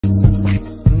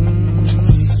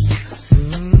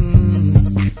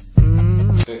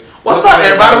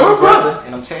everybody, we're brother.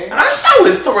 And I'm Terry. And our show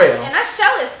is Terrell. And our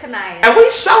show is KANIYIA. And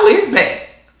we show is back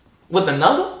with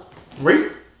another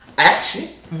reaction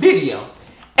video.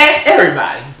 And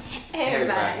everybody.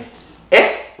 Everybody.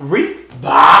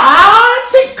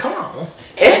 Come on.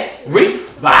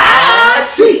 Everybody.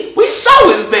 We show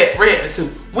is back. Ready to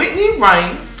Whitney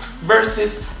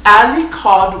versus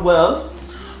Caldwell.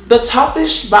 The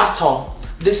toughest battle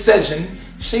decision.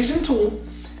 Season 2,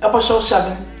 episode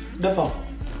 7, the vote.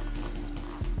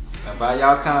 About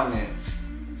y'all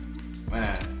comments,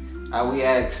 man. I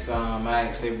asked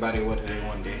everybody what they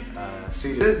wanted to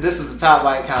see. This is a top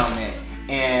like comment,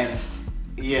 and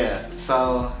yeah,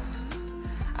 so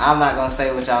I'm not gonna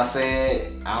say what y'all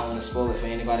said. I don't want to spoil it for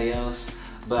anybody else,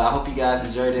 but I hope you guys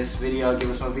enjoy this video.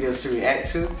 Give us more videos to react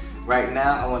to. Right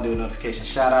now, I want to do a notification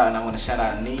shout out, and I want to shout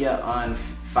out Nia on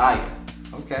fire.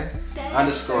 Okay.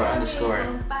 Underscore.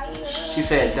 She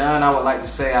said, "Done. I would like to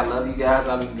say I love you guys.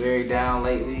 I've been very down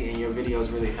lately, and your videos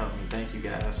really helped me. Thank you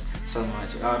guys so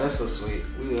much. Oh, that's so sweet.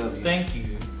 We love you. Thank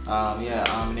you.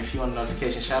 And if you want a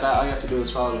notification shout out, all you have to do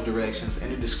is follow the directions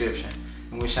in the description,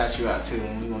 and we'll shout you out too.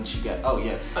 And we want you guys. Oh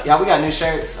yeah, y'all. We got new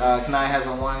shirts. KANIYIA has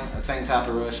on one, a tank top,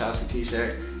 a real Chelsea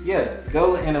t-shirt. Yeah,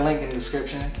 go in the link in the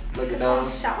description. Look at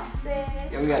those.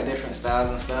 Yeah, we got different styles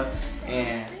and stuff,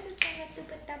 and."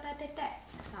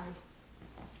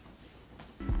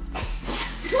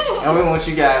 And we want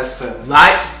you guys to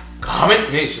like, comment,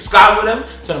 and subscribe, whatever.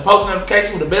 Turn the post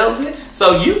notification with the bells in,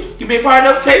 so you can be a part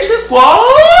of the notification squad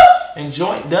and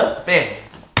join the family.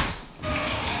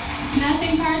 It's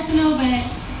nothing personal, but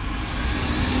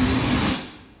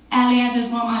Allie, I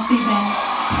just want my seat back.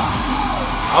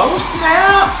 Oh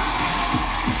snap!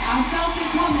 I felt it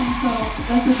coming, so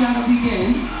let the battle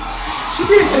begin. She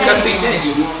did take her seat, didn't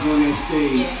she? To walk on that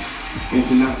stage and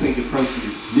to not take it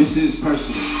personally. This is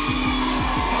personal.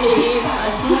 It is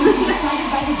decided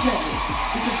by the judges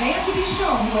because they have to be sure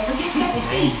whoever gets that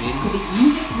seat could be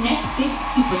music's next big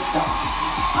superstar.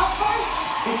 Up first,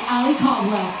 it's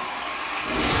Caldwell.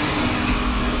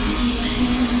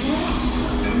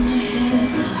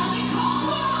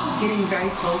 Getting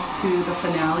very close to the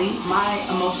finale, my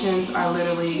emotions are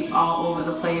literally all over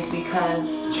the place because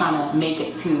trying to make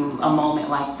it to a moment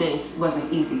like this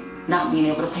wasn't easy. Not being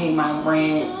able to pay my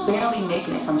rent, barely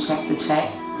making it from check to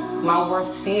check. My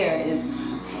worst fear is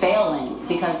failing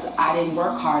because I didn't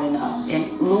work hard enough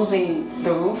and losing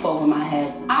the roof over my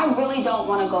head. I really don't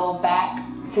want to go back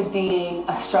to being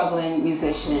a struggling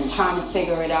musician, trying to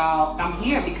figure it out. I'm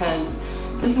here because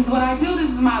this is what I do. This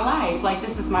is my life. Like,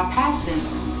 this is my passion.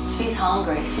 She's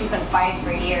hungry. She's been fighting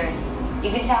for years.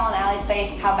 You can tell in Allie's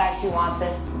face how bad she wants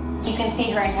this. You can see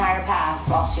her entire past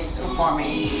while she's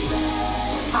performing.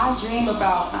 I dream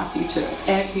about my future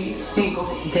every single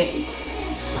day.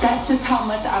 That's just how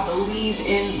much I believe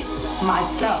in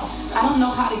myself. I don't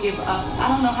know how to give up. I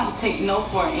don't know how to take no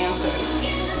for an answer.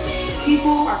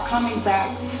 People are coming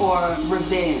back for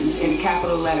revenge in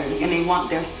capital letters, and they want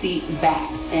their seat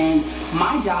back. And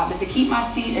my job is to keep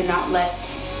my seat and not let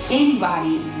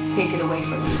anybody take it away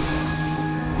from me.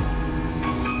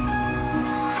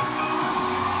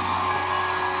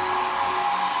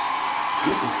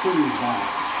 This is fully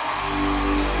vibe.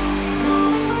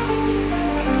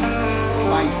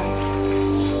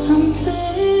 I'm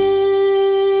thinking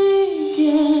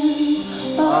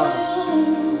of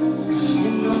you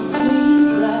in my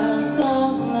sleepless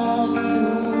night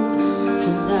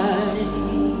tonight.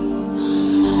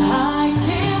 I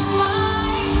give my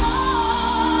all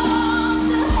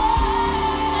to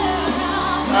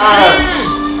have.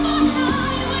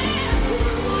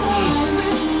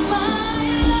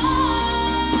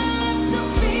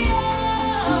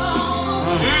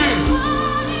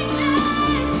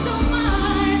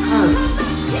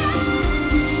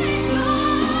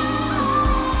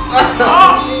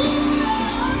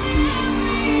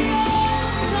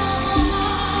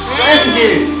 sing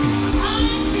it.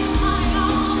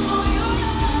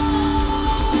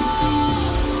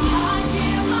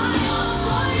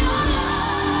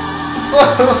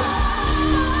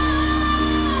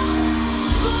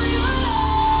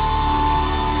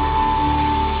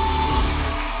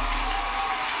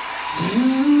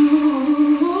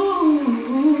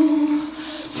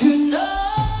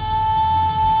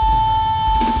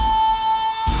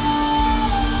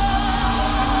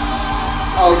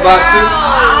 I was about to.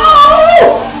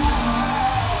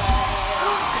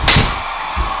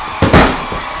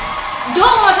 Do it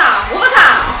one more time. One more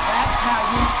time. That's how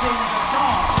you sing the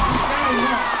song.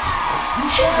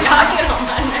 Y'all get on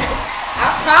my nerves.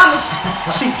 I promise you.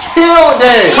 She killed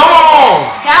that. Come on.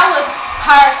 That was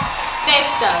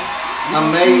perfecto.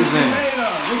 Amazing.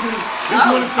 This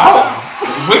one is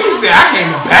Whitney said I came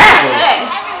to battle. Hey.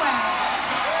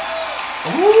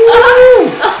 Ooh,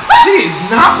 she is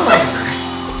not playing.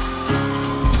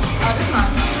 Oh, this is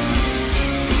mine.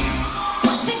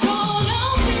 What's it gonna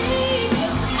be?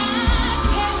 'Cause I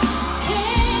can't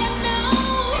tell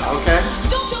now. Okay.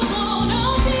 Don't you wanna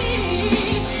be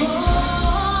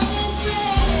more than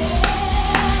friends?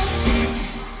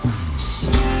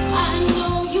 I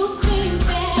know you think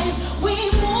that we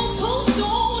move too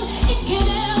soon. It can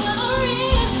ever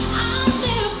end. I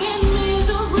live in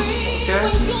misery Okay.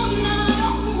 when you're not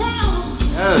around.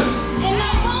 And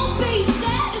I won't be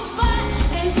satisfied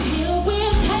until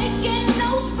we're taking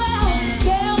those vows.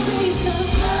 There'll be some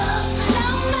love,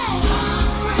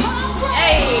 heartbreak,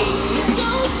 Hey.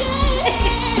 some shame.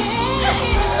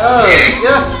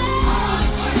 Yeah.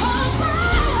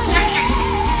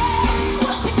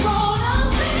 What's it gonna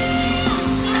be?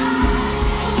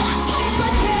 'Cause I can't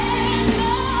pretend,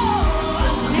 no.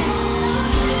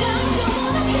 Don't you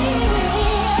wanna be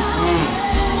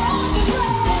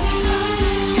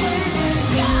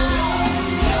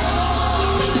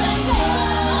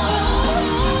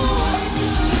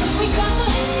we got the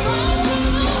right to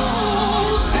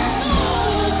lose,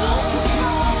 no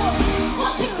control.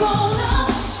 What's it gonna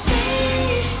be,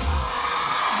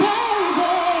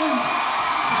 baby?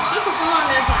 She performed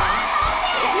that song.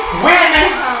 Whitney.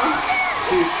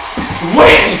 She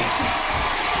Whitney.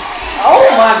 Oh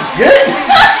my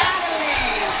goodness.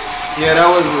 Yeah, that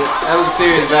was a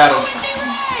serious battle.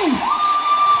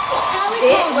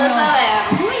 It was a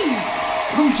battle. Please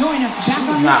come join us back on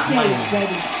the not stage, playing.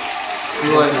 baby. She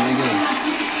wasn't.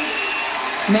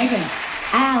 Megan.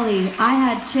 Allie, I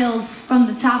had chills from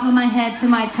the top of my head to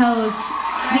my toes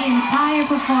the entire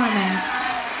performance.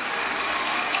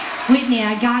 Whitney,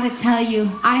 I gotta tell you,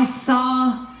 I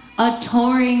saw a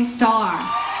touring star.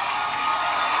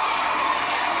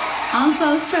 I'm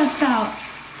so stressed out.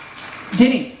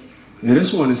 Diddy. Yeah,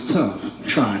 this one is tough. I'm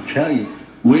trying to tell you.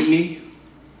 Whitney,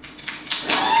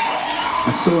 I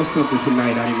saw something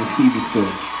tonight I didn't see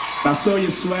before. I saw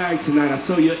your swag tonight. I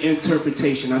saw your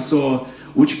interpretation. I saw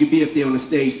what you could be up there on the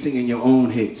stage singing your own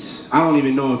hits. I don't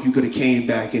even know if you could have came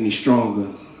back any stronger.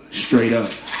 Straight up.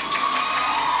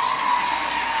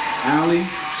 Allie,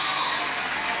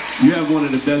 you have one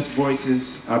of the best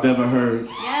voices I've ever heard.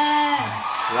 Yes.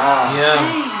 Wow. Yeah.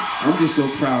 Thanks. I'm just so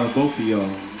proud of both of y'all.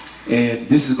 And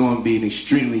this is going to be an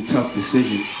extremely tough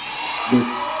decision. But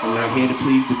I'm not here to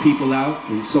please the people out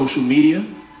in social media.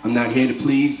 I'm not here to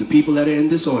please the people that are in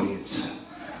this audience.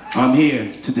 I'm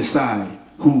here to decide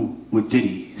who would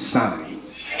Diddy sign.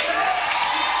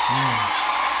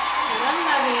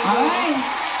 All right.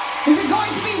 Is it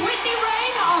going to be Whitney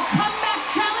Rain, our comeback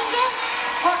challenger,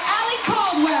 or Allie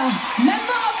Caldwell,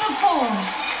 member of the four?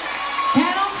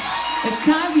 Panel, it's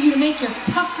time for you to make your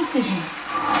tough decision.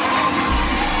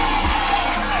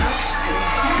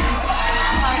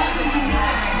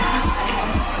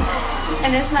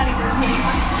 And it's not even me.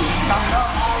 I love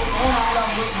Allie and I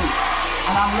love Whitney.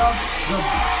 And I love the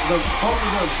both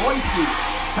of their voices.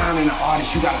 Signing an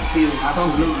artist, you gotta feel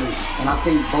Absolutely. And I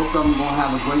think both of them gonna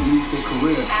have a great musical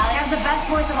career. Allie has the best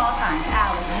voice of all times,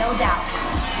 Allie, no doubt.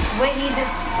 Whitney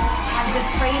just has this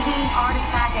crazy artist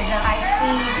package that I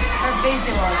see her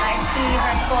visuals, I see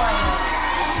her tour looks.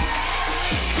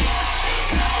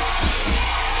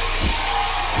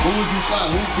 Who would you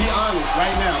sign? Be honest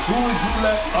right now. Who would you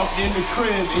let up in the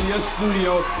crib in your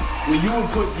studio when you would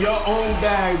put your own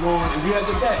bag on if you had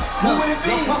to bet? Who would it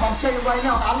be? No, I'm telling you right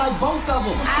now, I like both of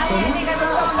them. Allie, I think I just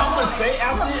I'm gonna say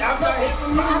after I hit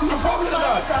you, I'm talking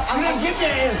about. You didn't give me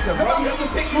an answer, bro. You have to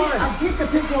pick one. I get to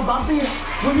pick one, but I'm being,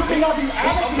 when you cannot be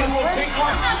honest Okay, with well, friends. pick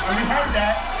one. You heard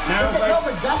that. Now it's like,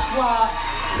 But that's why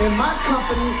in my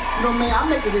company, you know, man, I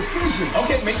make a decision.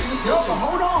 okay, make the decision. Yo, but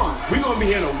hold on. We're gonna be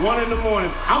here till 1 in the morning.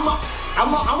 I'm gonna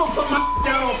put my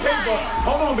down on paper.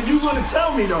 Hold on, but you gonna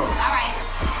tell me though. all right.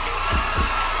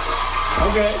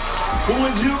 Okay. Who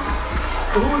would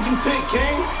you pick,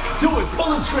 King? Do it.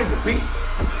 Pull the trigger, B.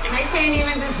 I can't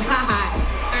even decide.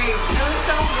 It was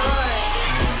so good.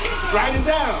 Write it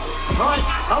down. All right,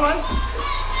 all right.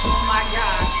 Oh my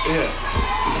God. Yeah.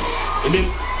 And then,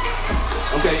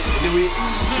 okay, and then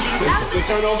let's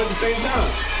turn over at the same time.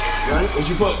 Right? What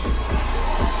you put?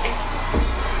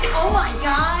 Oh my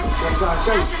God. That's what I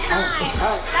say. That's a sign. All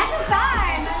right. That's a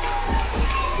sign.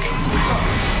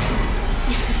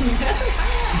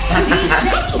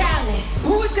 DJ Khaled,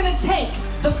 who is going to take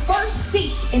the first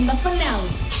seat in the finale?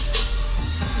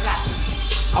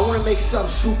 I want to make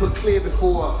something super clear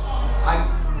before I.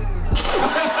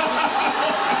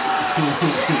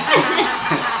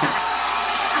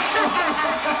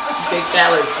 Take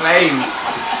Khaled's place.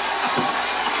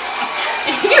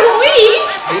 You're weak.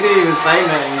 He didn't even say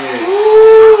nothing yet.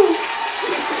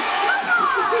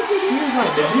 He was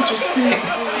like, the disrespect.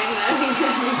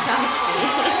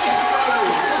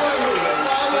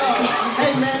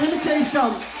 Hey man, let me tell you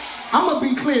something. I'm gonna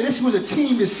be clear. This was a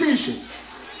team decision.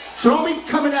 So don't be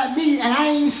coming at me and I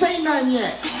ain't even say nothing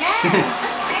yet.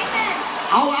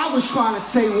 All I was trying to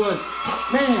say was,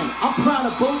 man, I'm proud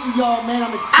of both of y'all, man.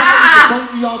 I'm excited for both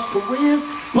of y'all's careers,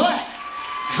 but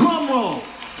drum roll.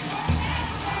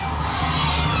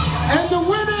 And the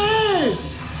winner is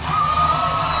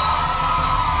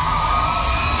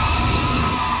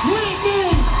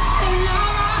Whitney.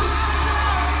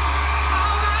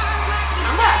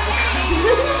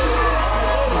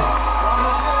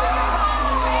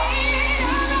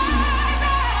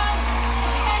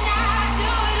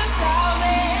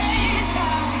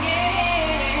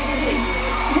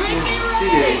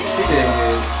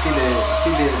 She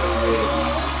did good.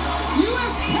 You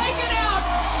have taken out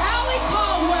Allie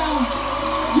Caldwell.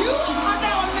 You are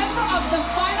now a member of the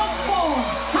Final Four.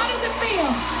 How does it feel?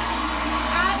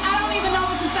 I don't even know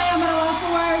what to say. I'm at a loss for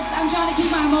words. I'm trying to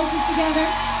keep my emotions together.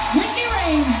 Whitney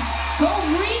Rain, go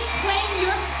reclaim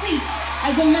your seat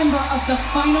as a member of the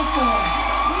Final Four.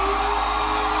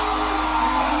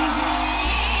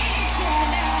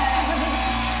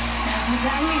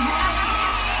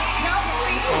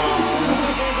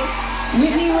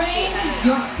 Whitney Rain,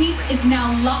 your seat is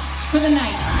now locked for the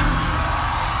night.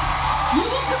 You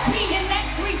will compete in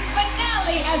next week's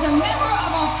finale as a member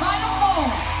of our Final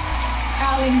Four.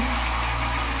 Allie.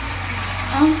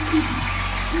 I'm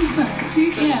sorry.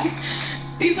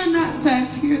 These are not sad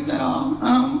tears at all.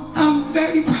 I'm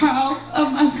very proud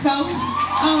of myself.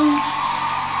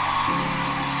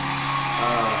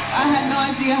 I had no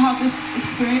idea how this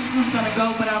experience was gonna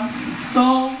go, but I'm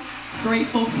so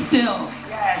grateful still.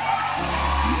 Yes.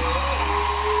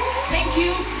 Thank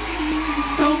you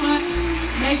so much,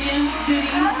 Megan, Diddy,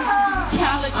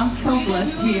 Khaled. I'm so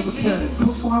blessed to be able to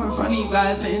perform in front of you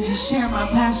guys and just share my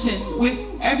passion with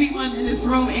everyone in this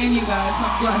room and you guys.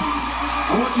 I'm blessed.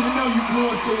 I want you to know you blew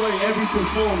us away every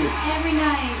performance. Every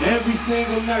night. Every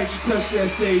single night you touch that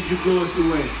stage, you blew us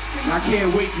away. And I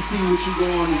can't wait to see what you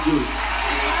go on to do.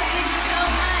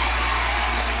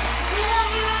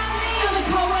 Allie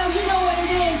Caldwell, you know what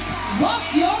it is. Walk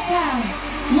your path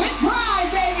with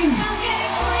pride, baby.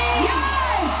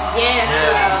 Yes. Yes.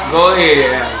 Yeah. Go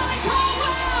ahead.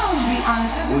 To be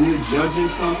honest, When you're judging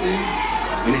something,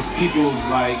 and it's people's,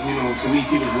 like, you know, to me,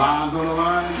 people's lives on the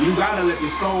line, you gotta let the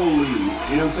soul lead.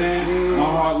 You know what I'm saying? My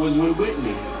heart was with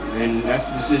Whitney, and that's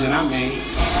the decision I made.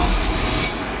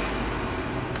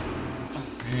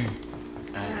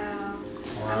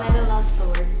 I'm at a loss for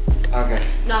words. Okay.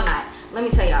 No, I'm not. Let me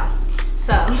tell y'all.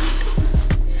 So,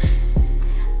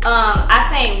 I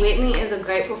think Whitney is a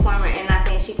great performer, and I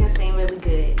think she can sing really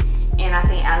good. And I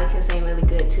think Allie can sing really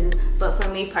good too. But for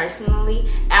me personally,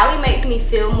 Allie makes me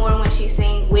feel more when she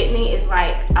sings. Whitney is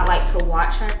like, I like to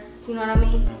watch her. You know what I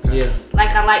mean? Yeah.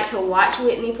 Like, I like to watch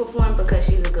Whitney perform because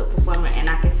she's a good performer, and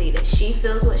I can see that she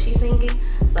feels what she's singing.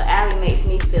 But Allie makes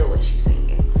me feel what she's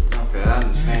singing. Okay, I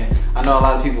understand. I know a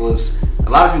lot of people was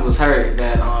hurt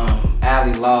that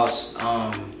Allie lost.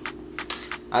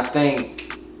 I think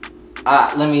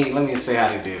let me say how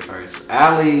they did first.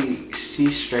 Allie,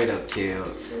 she straight up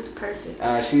killed. She was perfect.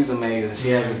 She's amazing. She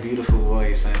has a beautiful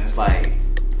voice, and it's like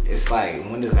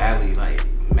when does Allie like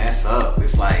mess up?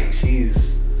 It's like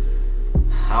she's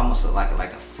almost like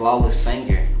a flawless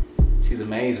singer. She's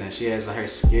amazing. She has her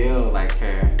skill, like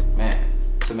her man.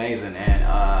 It's amazing. And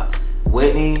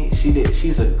Whitney,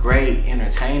 she's a great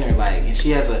entertainer. Like, and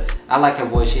I like her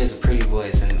voice. She has a pretty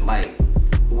voice, and like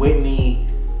Whitney,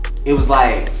 she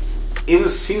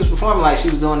was performing like she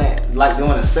was doing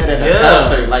a set at her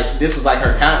concert. Like, this was like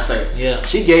her concert. Yeah.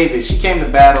 She gave it. She came to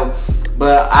battle.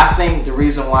 But I think the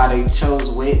reason why they chose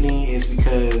Whitney is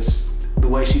because the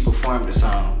way she performed the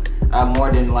song.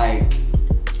 More than like,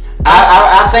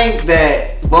 I think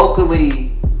that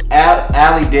vocally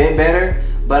Allie did better.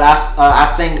 But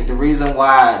I think the reason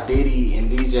why Diddy and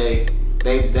DJ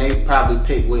they probably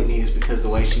picked Whitney is because the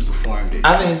way she performed it.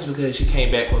 I think it's because she came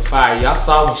back with fire. Y'all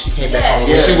saw when she came back on.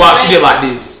 Yeah. She walked, she did like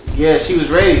this. Yeah, she was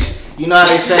ready. You know how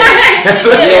they say. That's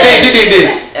what she did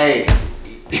this. Hey.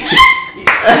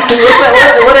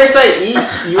 what they say? Eat.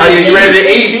 You ready to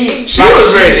eat? She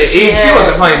was ready to eat. She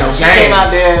wasn't playing no games. She came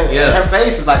out there. And her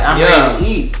face was like, I'm ready to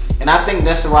eat. And I think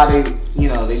that's why they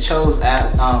chose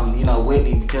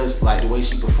Whitney, because like the way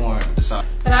she performed the song.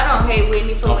 But I don't hate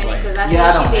Whitney for winning because I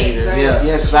think she did great. Yeah,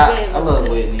 because I love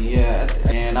Whitney. Yeah,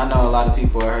 and I know a lot of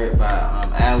people are hurt by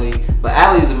Allie, but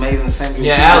Allie's an amazing singer.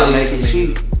 Yeah, Allie is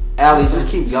amazing. Allie, just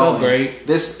keep going. So great.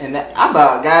 This and that. I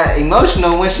about got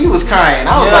emotional when she was crying.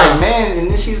 I was like, man, and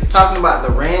then she's talking about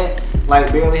the rent,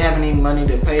 like barely having any money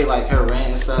to pay like her rent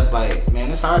and stuff. Like, man,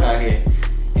 it's hard out here.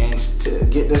 And to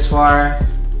get this far,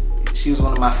 she was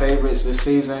one of my favorites this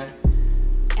season.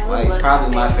 Like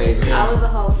probably my favorite. I was a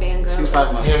whole fangirl. She was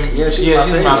probably my favorite. Yeah,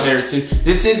 she's my favorite too.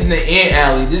 This isn't the end,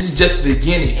 Allie. This is just the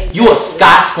beginning. Exactly. You a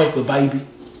skyscraper, baby.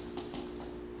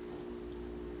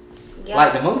 Yeah.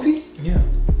 Like the movie? Yeah.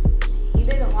 You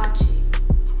didn't watch it.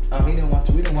 Oh, he didn't watch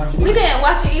it. We didn't watch it. We didn't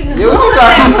watch it either. Yeah, what you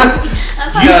talking about?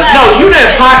 You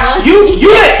didn't. You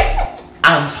didn't.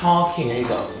 I'm talking. There you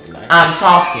go. I'm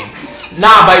talking.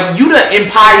 Nah, baby, you the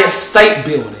Empire State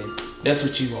Building. That's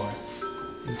what you are.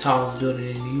 The tallest building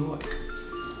in New York.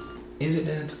 Is it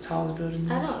the tallest building in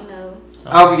New York? I don't know.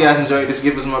 I hope you guys enjoyed this.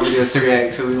 Give us more videos to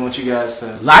react to. We want you guys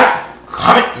to like,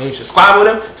 comment, maybe subscribe with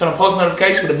them, turn on post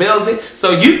notifications with the bells in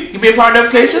so you can be a part of the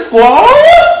notification squad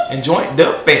and join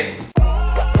the family.